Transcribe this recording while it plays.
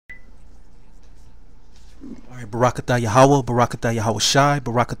All right, Barakatah Yahweh, Barakatah Yahweh Shai,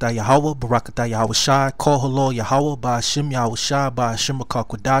 Barakatah Yahweh, Barakatah Yahweh Shai, Call Halal Yahweh, Ba'ashim Yahweh Shai, Ba'ashim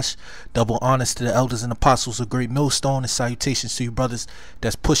Kwadash. Double honors to the elders and apostles of Great Millstone, and salutations to you brothers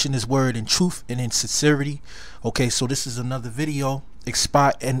that's pushing this word in truth and in sincerity. Okay, so this is another video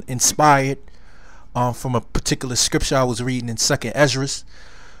inspired from a particular scripture I was reading in 2nd Ezra.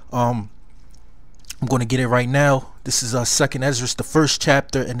 I'm going to get it right now. This is 2nd Ezra, the 1st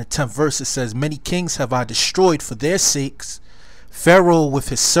chapter, and the 10th verse. It says, "Many kings have I destroyed for their sakes. Pharaoh with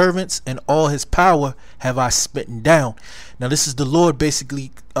his servants and all his power have I smitten down." Now this is the Lord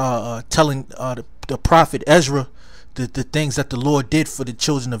basically telling the prophet Ezra the things that the Lord did for the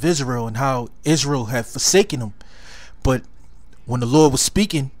children of Israel and how Israel had forsaken him. But when the Lord was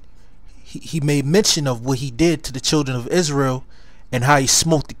speaking, he made mention of what he did to the children of Israel and how he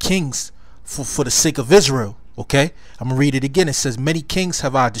smote the kings for the sake of Israel. Okay, I'm gonna read it again. It says, "Many kings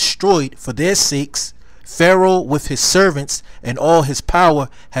have I destroyed for their sakes. Pharaoh with his servants and all his power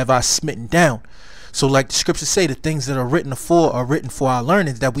have I smitten down." So like the scriptures say, the things that are written for are written for our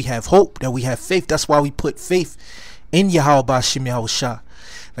learning, that we have hope, that we have faith. That's why we put faith in Yahweh Ba'ashim Yahweh Shai.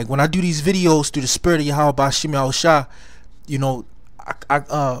 Like when I do these videos through the spirit of Yahweh Ba'ashim Yahweh Shai, you know,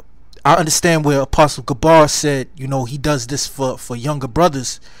 I understand where Apostle Gabar said, you know, he does this for younger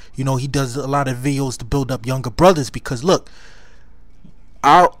brothers. You know, he does a lot of videos to build up younger brothers, because look,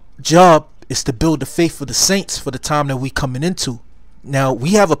 our job is to build the faith for the saints for the time that we coming into. Now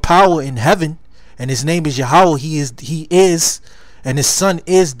we have a power in heaven, and his name is Yahweh. He is, and his son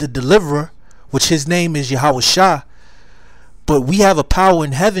is the deliverer, which his name is Yahweh Shai. But we have a power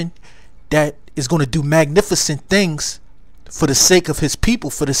in heaven that is going to do magnificent things for the sake of his people,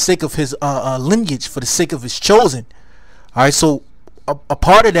 for the sake of his lineage, for the sake of his chosen. All right, so a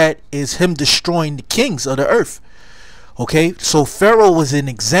part of that is him destroying the kings of the earth. Okay, so Pharaoh was an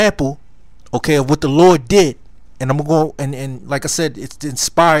example, okay, of what the Lord did. And I'm going to go, and like I said, it's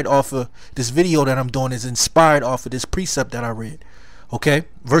inspired off of this video that I'm doing, is inspired off of this precept that I read. Okay,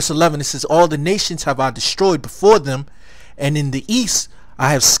 verse 11, it says, "All the nations have I destroyed before them, and in the east I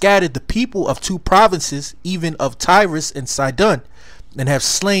have scattered the people of 2 provinces, even of Tyrus and Sidon, and have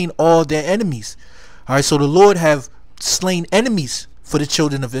slain all their enemies." All right, so the Lord have slain enemies for the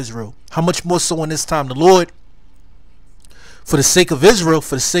children of Israel. How much more so in this time? The Lord, for the sake of Israel,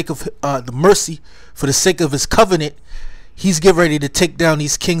 for the sake of the mercy, for the sake of his covenant, he's getting ready to take down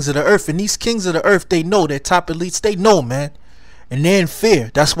these kings of the earth. And these kings of the earth, they know, they're top elites, they know, man. And they're in fear.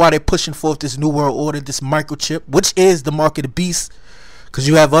 That's why they're pushing forth this new world order, this microchip, which is the mark of the beast. Because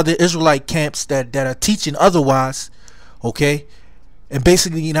you have other Israelite camps that are teaching otherwise, okay, and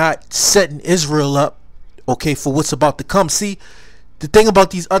basically not setting Israel up, okay, for what's about to come. See, the thing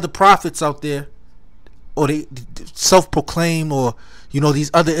about these other prophets out there, or they self-proclaim, or you know,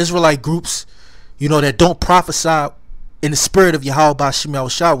 these other Israelite groups, you know, that don't prophesy in the spirit of Yahweh Ba'ashim Yahweh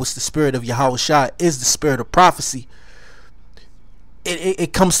Shai, which the spirit of Yahweh Shai is the spirit of prophecy.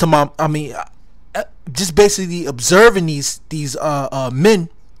 It comes to my, I mean, just basically observing these men,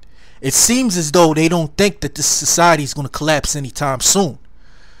 it seems as though they don't think that this society is going to collapse anytime soon.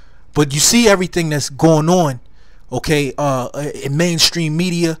 But you see everything that's going on, okay, in mainstream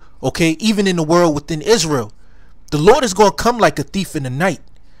media, okay, even in the world within Israel. The Lord is going to come like a thief in the night.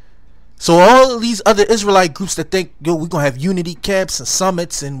 So all of these other Israelite groups that think, yo, we're going to have unity camps and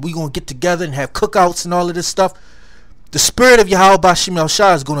summits, and we're going to get together and have cookouts and all of this stuff, the spirit of Yahweh Ba'ashim Yahweh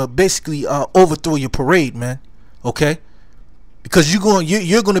Shai is going to basically overthrow your parade, man. Okay, because you're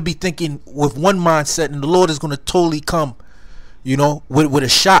going to be thinking with one mindset, and the Lord is going to totally come, you know, with a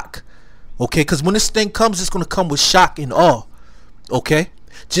shock. Okay, because when this thing comes, it's going to come with shock and awe. Okay,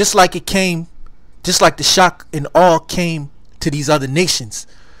 just like it came, just like the shock and awe came to these other nations.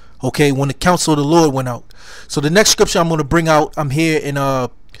 Okay, when the counsel of the Lord went out. So the next scripture I'm going to bring out, I'm here in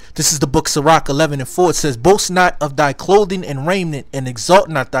this is the book Sirach 11:4. It says, "Boast not of thy clothing and raiment, and exalt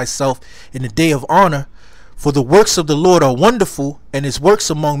not thyself in the day of honor. For the works of the Lord are wonderful, and his works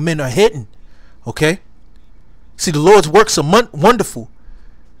among men are hidden." Okay? See, the Lord's works are wonderful,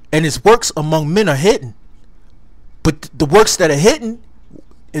 and his works among men are hidden. But the works that are hidden,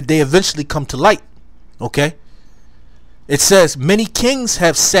 they eventually come to light. Okay? It says, "Many kings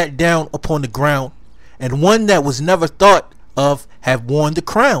have sat down upon the ground, and one that was never thought of have worn the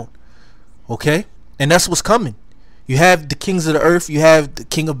crown." Okay, and that's what's coming. You have the kings of the earth, you have the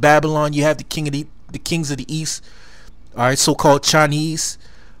king of Babylon, you have the kings of the east, all right, so-called Chinese,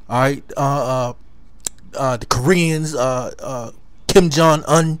 all right, the Koreans, Kim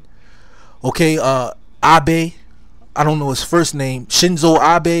Jong-un, okay, Abe, I don't know his first name, Shinzo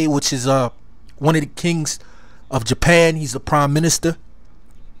Abe, which is one of the kings of Japan. He's the prime minister.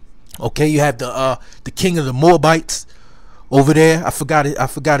 Okay, you have the king of the Moabites over there. I forgot it. I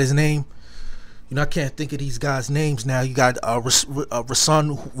forgot his name. You know, I can't think of these guys' names now. You got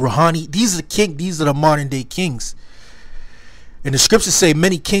Rasan Rouhani. These are the king. These are the modern day kings. And the scriptures say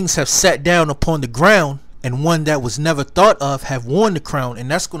many kings have sat down upon the ground, and one that was never thought of have worn the crown. And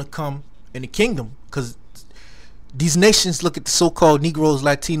that's going to come in the kingdom, because these nations look at the so-called Negroes,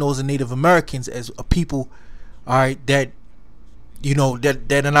 Latinos, and Native Americans as a people, all right, that, you know,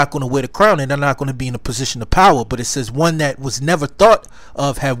 that are not going to wear the crown, and they're not going to be in a position of power. But it says one that was never thought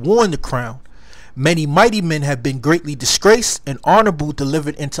of have worn the crown. Many mighty men have been greatly disgraced, and honorable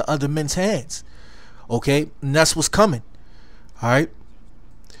delivered into other men's hands. Okay, and that's what's coming. All right,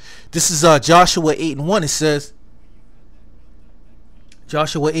 this is Joshua 8:1. It says,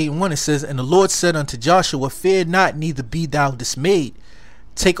 Joshua 8:1, it says, and the Lord said unto Joshua, fear not, neither be thou dismayed.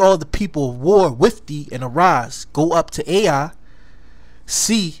 Take all the people of war with thee, and arise, go up to Ai.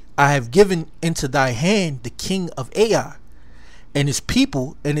 See, I have given into thy hand the king of Ai, and his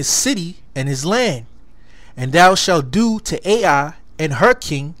people, and his city, and his land. And thou shalt do to Ai and her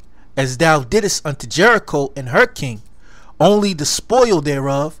king as thou didst unto Jericho and her king. Only the spoil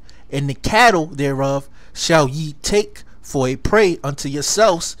thereof and the cattle thereof shall ye take for a prey unto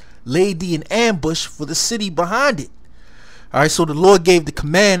yourselves. Lay thee in ambush for the city behind it. All right, so the Lord gave the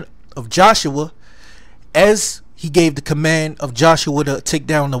command of Joshua, as he gave the command of Joshua to take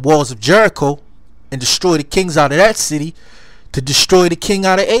down the walls of Jericho and destroy the kings out of that city, to destroy the king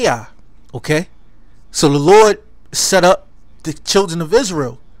out of Ai. Okay, so the Lord set up the children of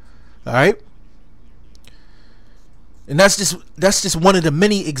Israel. All right, and that's just one of the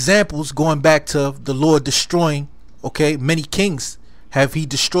many examples, going back to the Lord destroying, okay, many kings have he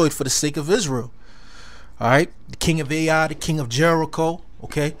destroyed for the sake of Israel. All right, the king of Ai, the king of Jericho.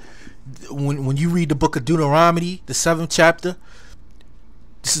 Okay, when you read the book of Deuteronomy, the 7th chapter,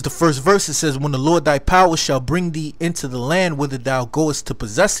 this is the first verse. It says, when the Lord thy power shall bring thee into the land whither thou goest to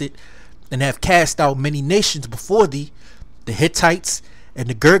possess it, and have cast out many nations before thee, the Hittites, and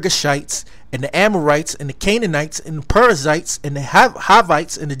the Girgashites, and the Amorites, and the Canaanites, and the Perizzites, and the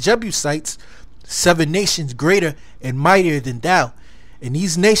Hivites, and the Jebusites, 7 nations greater and mightier than thou. And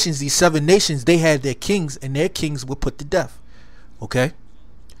these nations, these 7 nations, they had their kings, and their kings were put to death. Okay,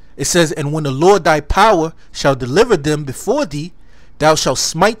 it says, and when the Lord thy power shall deliver them before thee, thou shalt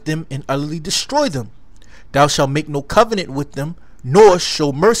smite them and utterly destroy them. Thou shalt make no covenant with them, nor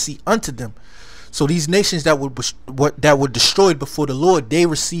show mercy unto them. So these nations that were destroyed before the Lord, they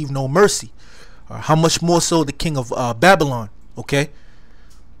received no mercy. How much more so the king of Babylon? Okay,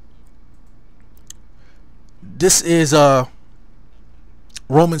 this is Romans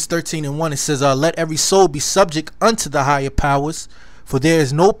 13:1. It says, let every soul be subject unto the higher powers, for there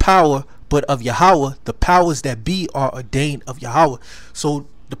is no power but of Yahweh. The powers that be are ordained of Yahweh. So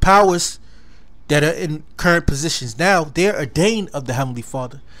the powers that are in current positions now, they're ordained of the Heavenly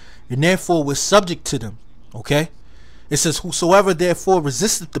Father, and therefore we're subject to them. Okay, it says, whosoever therefore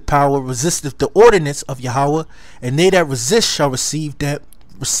resisteth the power resisteth the ordinance of Yahweh, and they that resist shall receive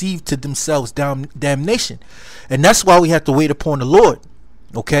to themselves damnation. And that's why we have to wait upon the Lord.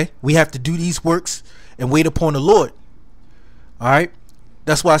 Okay, we have to do these works and wait upon the Lord. All right,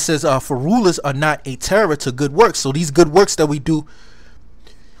 that's why it says, for rulers are not a terror to good works. So these good works that we do,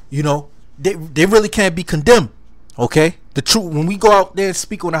 you know, they really can't be condemned. Okay, the truth, when we go out there and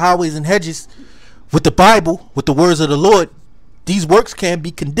speak on the highways and hedges with the Bible, with the words of the Lord, these works can't be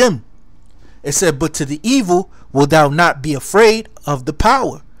condemned. It said, but to the evil will thou not be afraid of the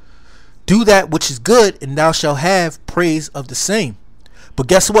power. Do that which is good, and thou shalt have praise of the same. But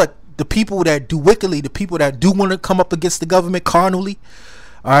guess what? The people that do wickedly, the people that do want to come up against the government carnally,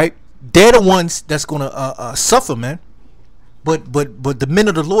 all right, they're the ones that's gonna suffer, man. But the men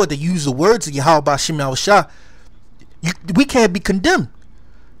of the Lord that use the words of Yahweh Bashim Yahushua, we can't be condemned.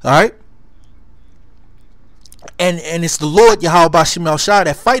 All right, and it's the Lord Yahweh Bashim Yahushua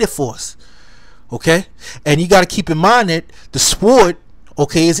that fighteth for us. Okay, and you got to keep in mind that the sword,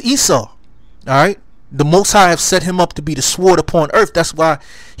 okay, is Esau. All right, the Most High have set him up to be the sword upon earth. That's why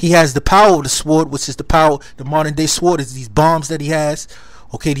he has the power of the sword, which is the power. The modern day sword is these bombs that he has.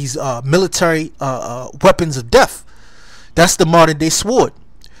 Okay, these military weapons of death. That's the modern day sword.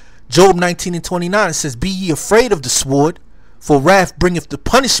 Job 19:29, it says, be ye afraid of the sword, for wrath bringeth the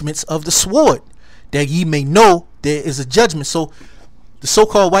punishments of the sword, that ye may know there is a judgment. So the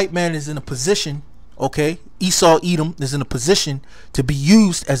so-called white man is in a position, okay, Esau Edom is in a position to be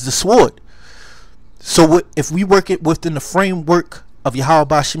used as the sword. So if we work it within the framework of Yahweh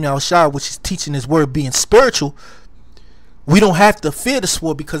Bashim Yahushua, which is teaching his word being spiritual, we don't have to fear the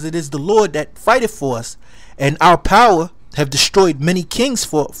sword, because it is the Lord that fighteth for us, and our power have destroyed many kings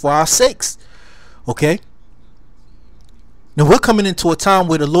for our sakes. Okay. Now we're coming into a time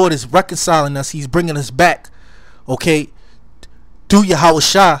where the Lord is reconciling us. He's bringing us back, okay, through Yahweh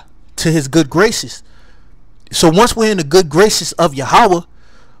Shah to his good graces. So once we're in the good graces of Yahweh,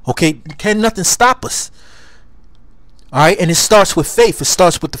 okay, can nothing stop us. All right, and it starts with faith. It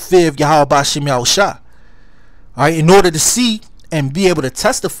starts with the fear of Yahweh Ba'ashem Yahweh Shah. All right, in order to see and be able to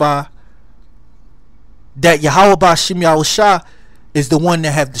testify that Yahweh Ba'ashem Yahweh Shah is the one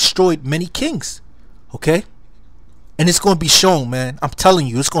that have destroyed many kings. Okay. And it's going to be shown, man. I'm telling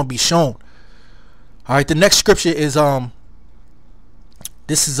you, it's going to be shown. All right, the next scripture is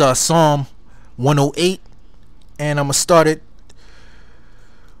this is Psalm 108, and I'm gonna start at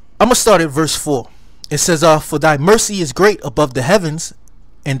verse 4. It says, for thy mercy is great above the heavens,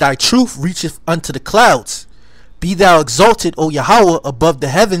 and thy truth reacheth unto the clouds. Be thou exalted, O Yahweh, above the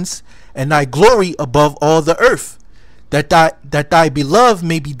heavens, and thy glory above all the earth. That thy beloved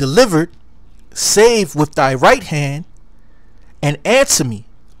may be delivered. Save with thy right hand and answer me.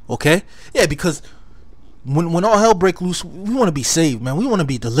 Okay, yeah, because when all hell break loose, we want to be saved, man. We want to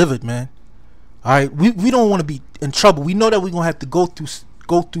be delivered, man. All right, we don't want to be in trouble. We know that we're gonna have to go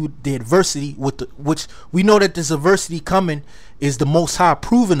through the adversity which we know that this adversity coming is the Most High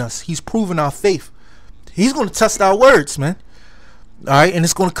proving us. He's proving our faith. He's going to test our words, man. All right, and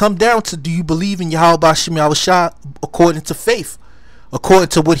it's going to come down to, do you believe in Yahweh Ba'ashem Yahweh Shah according to faith, according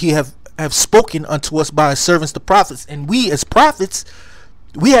to what he have spoken unto us by his servants the prophets. And we as prophets,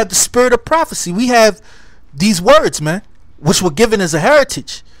 we have the spirit of prophecy. We have these words, man, which were given as a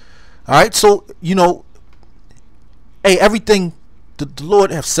heritage. All right, so you know, hey, everything the Lord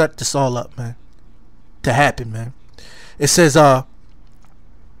have set this all up, man, to happen, man. It says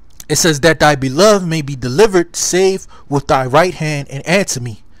that thy beloved may be delivered. Save with thy right hand and answer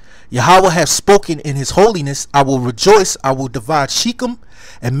me. Yahweh hath spoken in his holiness. I will rejoice. I will divide Shechem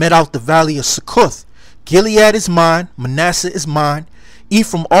and met out the valley of Succoth. Gilead is mine, Manasseh is mine,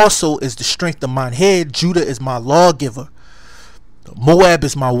 Ephraim also is the strength of mine head, Judah is my lawgiver, Moab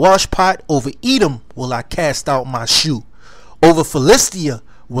is my washpot, over Edom will I cast out my shoe, over Philistia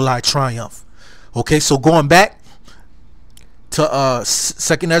will I triumph. Okay, so going back to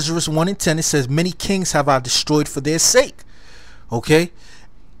 2nd Ezra 1 and 10, it says, many kings have I destroyed for their sake. Okay,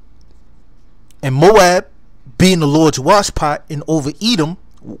 and Moab being the Lord's washpot, and over Edom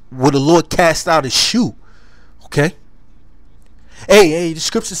will the Lord cast out his shoe. Okay. Hey, the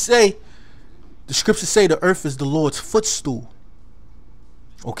scriptures say the earth is the Lord's footstool.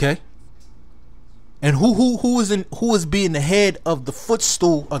 Okay. And who is being the head of the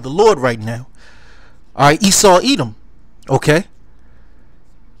footstool of the Lord right now? All right, Esau, Edom. Okay.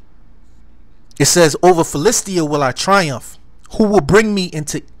 It says, over Philistia will I triumph. Who will bring me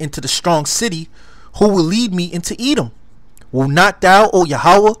into the strong city? Who will lead me into Edom? Will not thou, O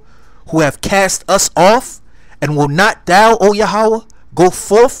Yahweh, who have cast us off, and will not thou, O Yahweh, go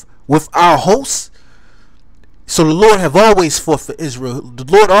forth with our hosts? So the Lord have always fought for Israel. The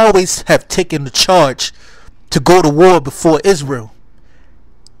Lord always have taken the charge to go to war before Israel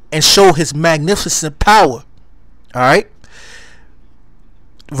and show his magnificent power. All right.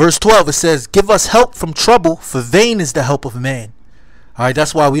 Verse 12, it says, give us help from trouble, for vain is the help of man. All right,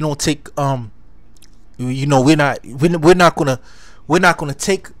 that's why we don't take you know, we're not gonna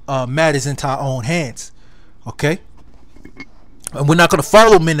take matters into our own hands. Okay, and we're not gonna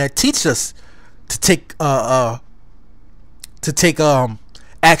follow men that teach us to take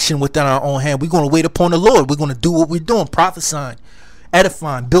action within our own hand. We're gonna wait upon the Lord. We're gonna do what we're doing, prophesying,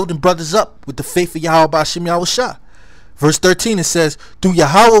 edifying, building brothers up with the faith of Yahweh Ba'ashem Yahweh Shah. Verse 13, it says, through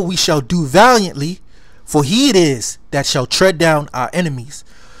Yahweh we shall do valiantly, for he it is that shall tread down our enemies.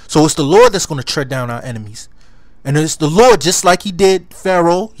 So it's the Lord that's going to tread down our enemies. And it's the Lord, just like he did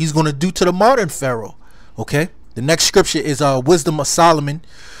Pharaoh, he's going to do to the modern Pharaoh. Okay. The next scripture is Wisdom of Solomon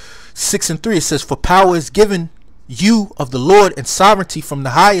 6 and 3. It says, for power is given you of the Lord, and sovereignty from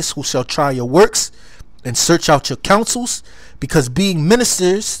the highest, who shall try your works and search out your counsels, because being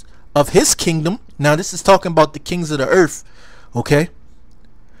ministers of his kingdom. Now this is talking about the kings of the earth. Okay.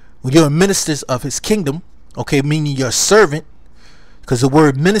 When you're ministers of his kingdom, okay, meaning you're a servant, because the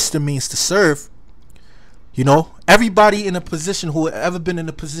word minister means to serve. You know, everybody in a position who have ever been in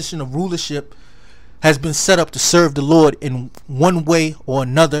a position of rulership has been set up to serve the Lord in one way or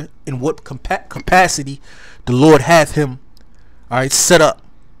another, in what capacity the Lord hath him, all right, set up,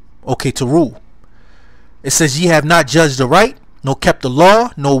 okay, to rule. It says, ye have not judged aright, nor kept the law,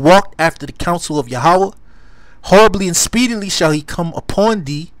 nor walked after the counsel of Yahweh. Horribly and speedily shall he come upon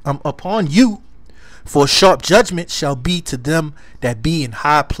you, for a sharp judgment shall be to them that be in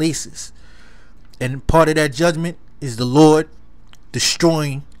high places. And part of that judgment is the Lord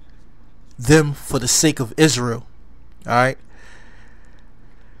destroying them for the sake of Israel. All right.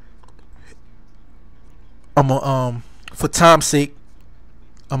 For time's sake,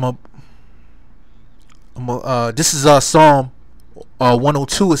 this is Psalm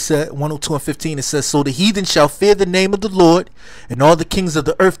 102. It said 102 and 15. It says, so the heathen shall fear the name of the Lord, and all the kings of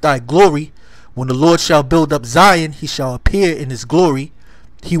the earth thy glory. When the Lord shall build up Zion, he shall appear in his glory.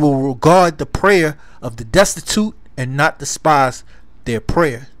 He will regard the prayer of the destitute and not despise their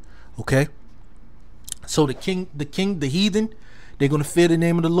prayer. Okay. So the heathen, they're going to fear the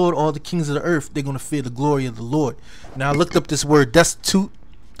name of the Lord. All the kings of the earth, they're going to fear the glory of the Lord. Now I looked up this word destitute,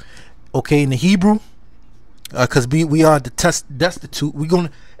 okay, in the Hebrew, because we are destitute. We're going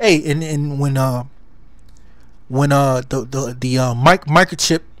to, hey, and when the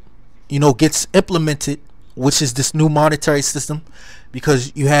microchip, you know, gets implemented, which is this new monetary system,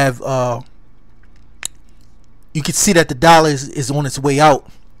 because you have you can see that the dollar is on its way out,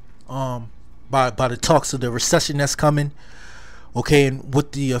 by the talks of the recession that's coming. Okay, and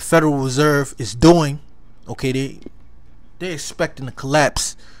what the Federal Reserve is doing, okay, they're expecting a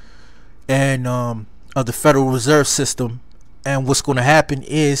collapse and of the Federal Reserve System. And what's going to happen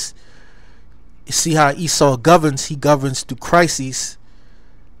is, you see how Esau governs. He governs through crises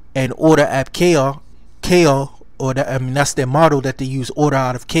and order ab chaos, or that, I mean, that's their motto, that they use, order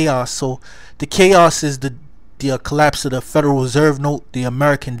out of chaos. So the chaos is the collapse of the Federal Reserve note, the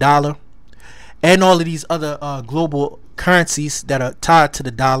American dollar, and all of these other global currencies that are tied to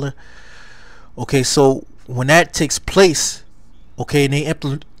the dollar. Okay, so when that takes place, okay, and they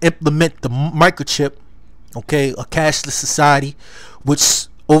implement the microchip, okay, a cashless society, which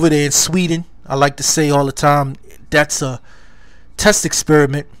over there in Sweden, I like to say all the time, that's a test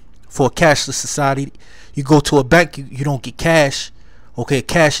experiment for a cashless society. You go to a bank, you don't get cash. Okay,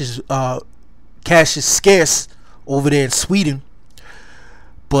 cash is scarce over there in Sweden,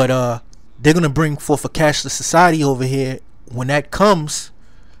 but they're gonna bring forth a cashless society over here. When that comes,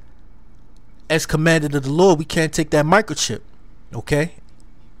 as commanded of the Lord, we can't take that microchip, okay?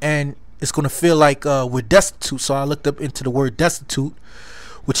 And it's gonna feel like we're destitute. So I looked up into the word destitute,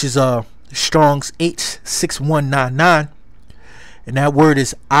 which is Strong's H6199, and that word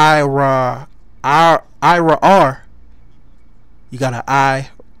is ira. You got an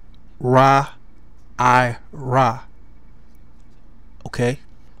ira, okay?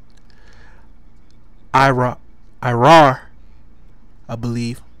 Irar, I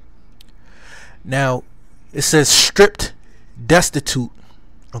believe. Now it says stripped, destitute.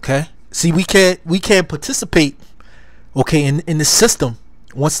 Okay, see, we can't participate, okay, in the system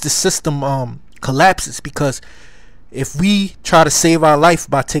once the system collapses, because if we try to save our life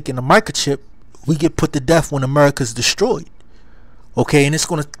by taking a microchip, we get put to death when America's destroyed. Okay, and it's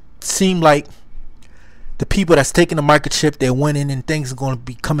gonna seem like the people that's taking the microchip, they're winning, and things are gonna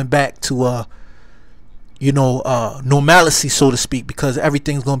be coming back to normalcy, so to speak, because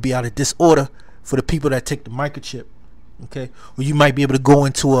everything's going to be out of disorder for the people that take the microchip. Okay, or you might be able to go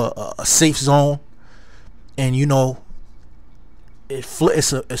into a safe zone, and you know,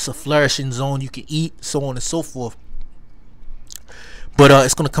 it's a flourishing zone. You can eat, so on and so forth. But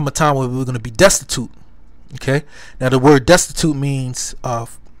it's going to come a time where we're going to be destitute. Okay, now the word destitute means it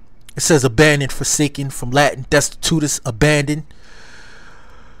says abandoned, forsaken, from Latin destitutus, abandoned.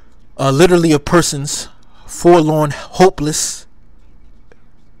 Literally a person's forlorn, hopeless.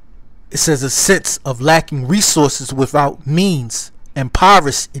 It says a sense of lacking resources, without means,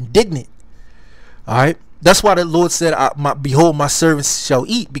 impoverished, indignant. All right, that's why the Lord said, behold, my servants shall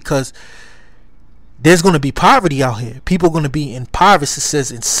eat, because there's going to be poverty out here. People are going to be impoverished. It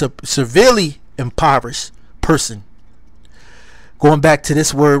says in severely impoverished person. Going back to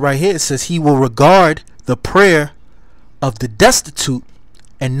this word right here, it says he will regard the prayer of the destitute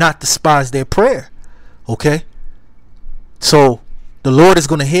and not despise their prayer. Okay, so the Lord is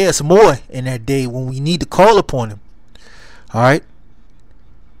going to hear us more in that day when we need to call upon him. All right,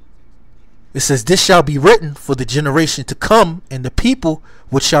 it says this shall be written for the generation to come, and the people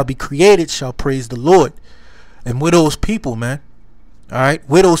which shall be created shall praise the Lord. And we're those people, man. All right,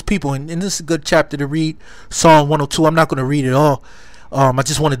 we're those people. And this is a good chapter to read, Psalm 102. I'm not going to read it all. I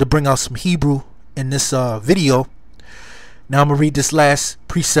just wanted to bring out some Hebrew in this video. Now I'm going to read this last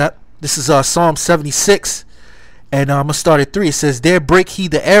precept. This is Psalm 76, and I'm going to start at 3. It says, there break he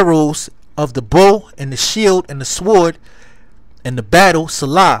the arrows of the bow, and the shield, and the sword, and the battle,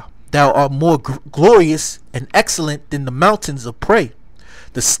 Salah. Thou art more glorious and excellent than the mountains of prey.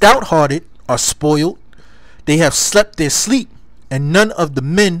 The stout-hearted are spoiled. They have slept their sleep, and none of the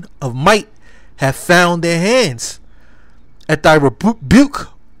men of might have found their hands. At thy rebuke,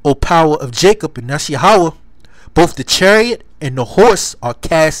 O power of Jacob, and that's Yahweh, Both the chariot and the horse are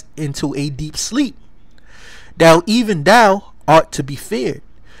cast into a deep sleep. Thou, even thou, art to be feared,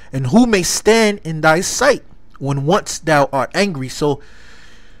 and who may stand in thy sight when once thou art angry? So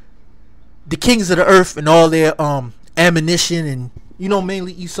the kings of the earth and all their ammunition, and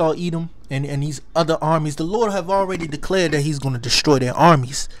mainly Esau, Edom, and these other armies, the Lord have already declared that he's going to destroy their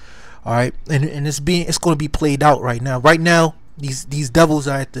armies. All right, and it's going to be played out right now. Right now, these devils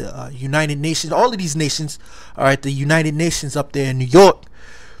are at the United Nations. All of these nations are at the United Nations up there in New York.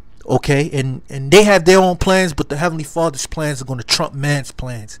 Okay, and they have their own plans, but the Heavenly Father's plans are going to trump man's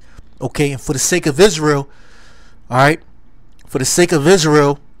plans. Okay, and for the sake of Israel, all right, for the sake of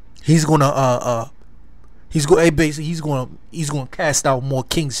Israel, he's gonna he's gonna cast out more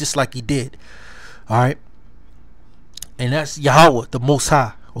kings, just like he did. All right, and that's Yahweh, the Most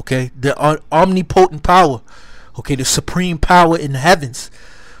High. Okay, the omnipotent power. Okay, the supreme power in the heavens.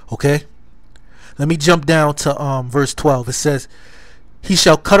 Okay, let me jump down to verse 12. It says, he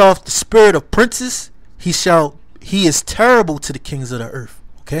shall cut off the spirit of princes. He is terrible to the kings of the earth.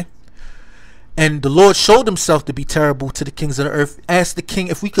 Okay, and the Lord showed himself to be terrible to the kings of the earth. Asked the king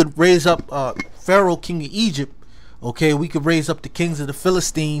if we could raise up Pharaoh, king of Egypt. Okay, we could raise up the kings of the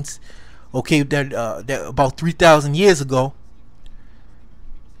Philistines. Okay, that about 3,000 years ago.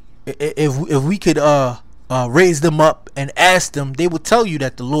 If we could raise them up and ask them, they would tell you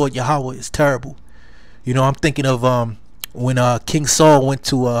that the Lord Yahweh is terrible. I'm thinking of when King Saul went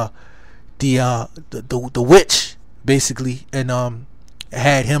to the witch, basically, and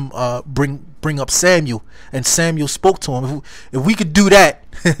had him bring up Samuel, and Samuel spoke to him. If we could do that,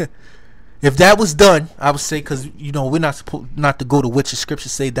 if that was done, I would say, because we're not supposed not to go to witches.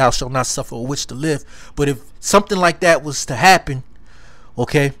 Scriptures say, "Thou shalt not suffer a witch to live." But if something like that was to happen,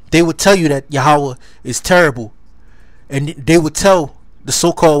 okay, they would tell you that Yahweh is terrible, and they would tell the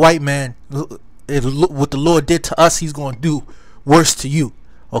so-called white man, if what the Lord did to us, he's going to do worse to you.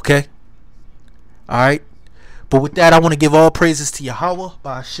 Okay, all right. But with that, I want to give all praises to Yahweh,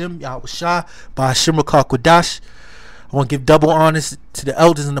 by Hashem, Yahweh Shah, by Hashem Rakah Kodash. I want to give double honors to the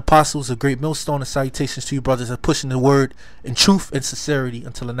elders and apostles of Great Millstone, and salutations to you brothers that are pushing the word in truth and sincerity.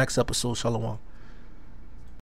 Until the next episode, Shalom.